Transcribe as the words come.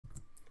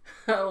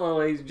Hello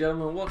ladies and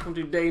gentlemen, welcome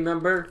to day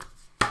number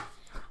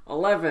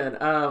 11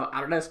 of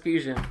Autodesk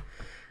Fusion.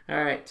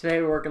 Alright,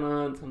 today we're working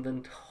on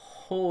something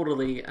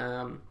totally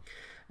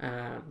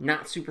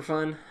not super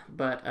fun,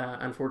 but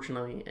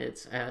unfortunately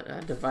it's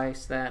a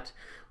device that,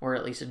 or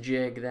at least a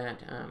jig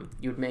that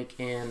you would make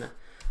in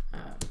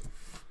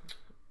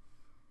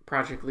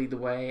Project Lead the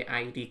Way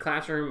IED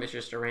Classroom. It's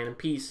just a random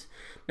piece,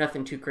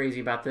 nothing too crazy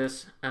about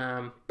this,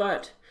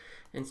 but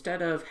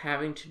instead of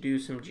having to do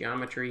some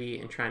geometry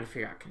and trying to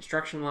figure out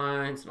construction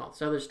lines and all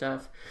this other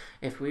stuff,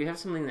 if we have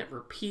something that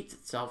repeats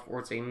itself or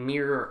it's a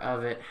mirror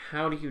of it,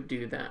 how do you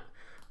do that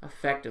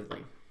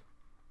effectively?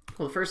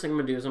 Well, the first thing I'm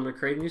going to do is I'm going to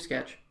create a new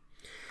sketch,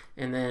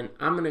 and then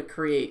I'm going to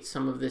create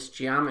some of this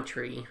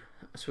geometry.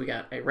 So we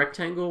got a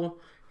rectangle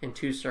and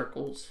two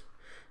circles,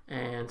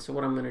 and so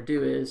what I'm going to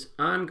do is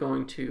I'm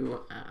going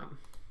to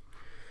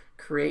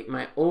create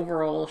my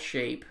overall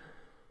shape,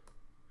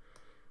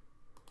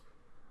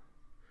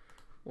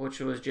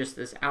 which was just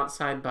this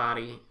outside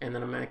body, and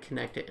then I'm going to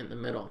connect it in the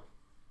middle.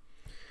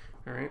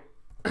 All right.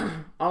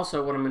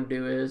 Also, what I'm going to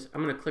do is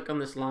I'm going to click on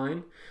this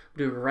line,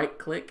 do a right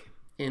click,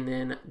 and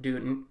then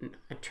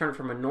turn it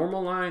from a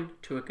normal line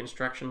to a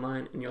construction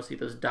line, and you'll see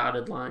those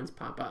dotted lines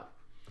pop up.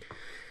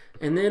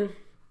 And then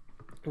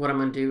what I'm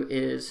going to do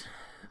is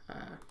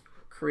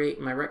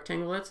create my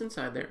rectangle that's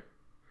inside there.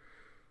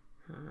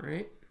 All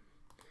right.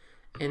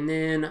 And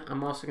then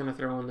I'm also going to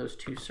throw in those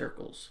two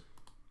circles.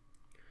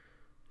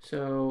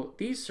 So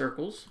these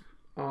circles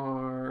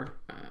are,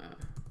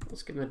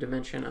 let's give them a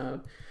dimension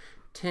of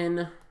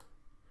 10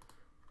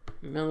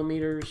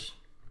 millimeters,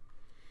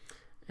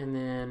 and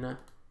then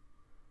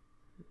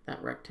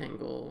that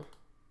rectangle,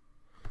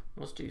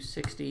 let's do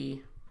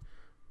 60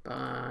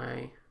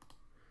 by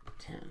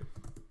 10.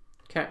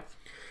 Okay.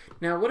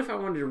 Now what if I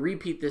wanted to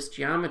repeat this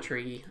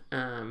geometry,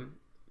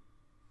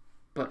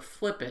 but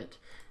flip it?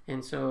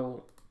 And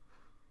so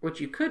what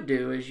you could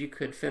do is you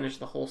could finish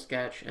the whole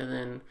sketch and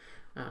then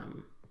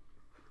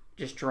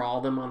just draw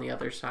them on the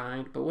other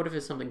side. But what if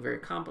it's something very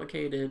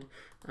complicated,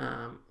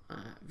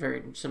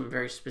 some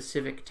very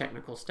specific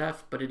technical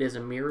stuff, but it is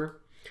a mirror?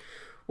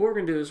 What we're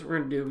going to do is we're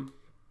going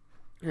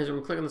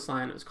to click on this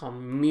line. It's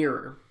called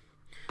mirror.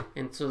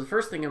 And so the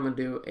first thing I'm going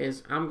to do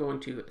is I'm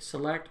going to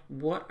select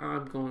what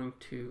I'm going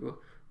to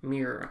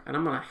mirror, and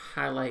I'm going to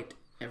highlight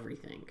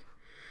everything.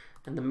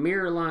 And the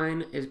mirror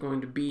line is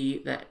going to be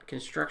that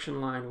construction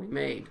line we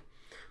made.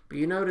 But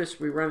you notice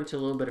we run into a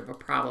little bit of a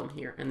problem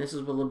here, and this is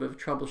a little bit of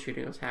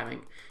troubleshooting I was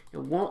having. It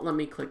won't let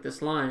me click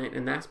this line,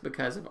 and that's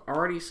because I've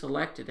already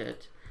selected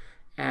it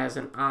as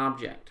an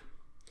object.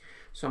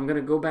 So I'm going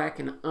to go back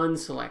and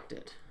unselect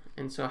it.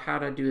 And so how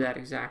do I do that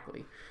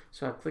exactly?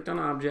 So I clicked on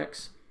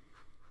objects,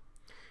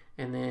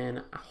 and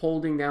then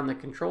holding down the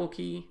control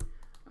key,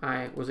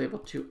 I was able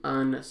to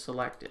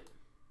unselect it.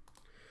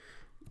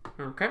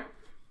 Okay,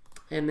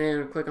 and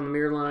then click on the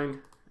mirror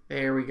line.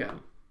 There we go.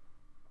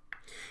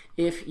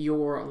 If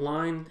your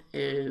line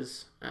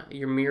is,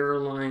 your mirror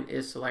line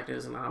is selected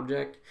as an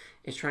object,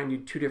 it's trying to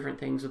do two different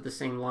things with the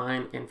same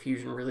line, and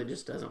Fusion really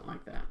just doesn't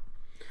like that.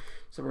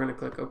 So we're going to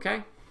click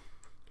OK,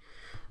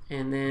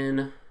 and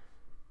then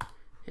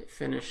hit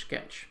Finish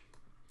Sketch.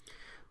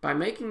 By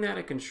making that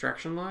a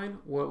construction line,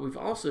 what we've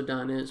also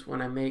done is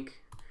when I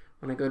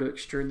go to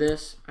extrude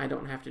this, I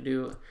don't have to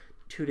do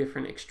two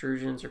different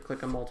extrusions or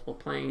click on multiple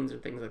planes or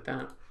things like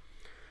that.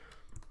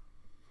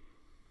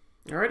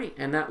 Alrighty,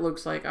 and that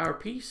looks like our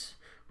piece.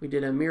 We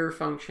did a mirror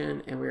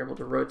function, and we were able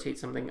to rotate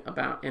something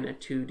about in a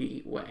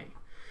 2D way.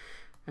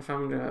 If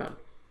I'm going to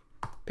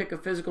pick a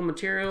physical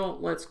material,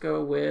 let's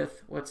go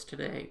with, what's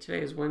today?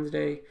 Today is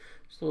Wednesday,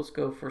 so let's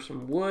go for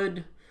some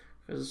wood,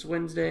 because it's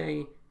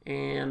Wednesday,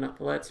 and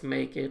let's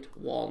make it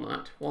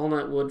walnut.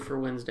 Walnut wood for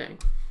Wednesday.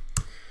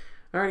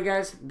 Alright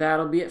guys,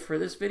 that'll be it for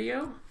this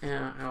video,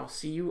 and I'll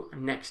see you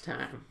next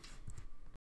time.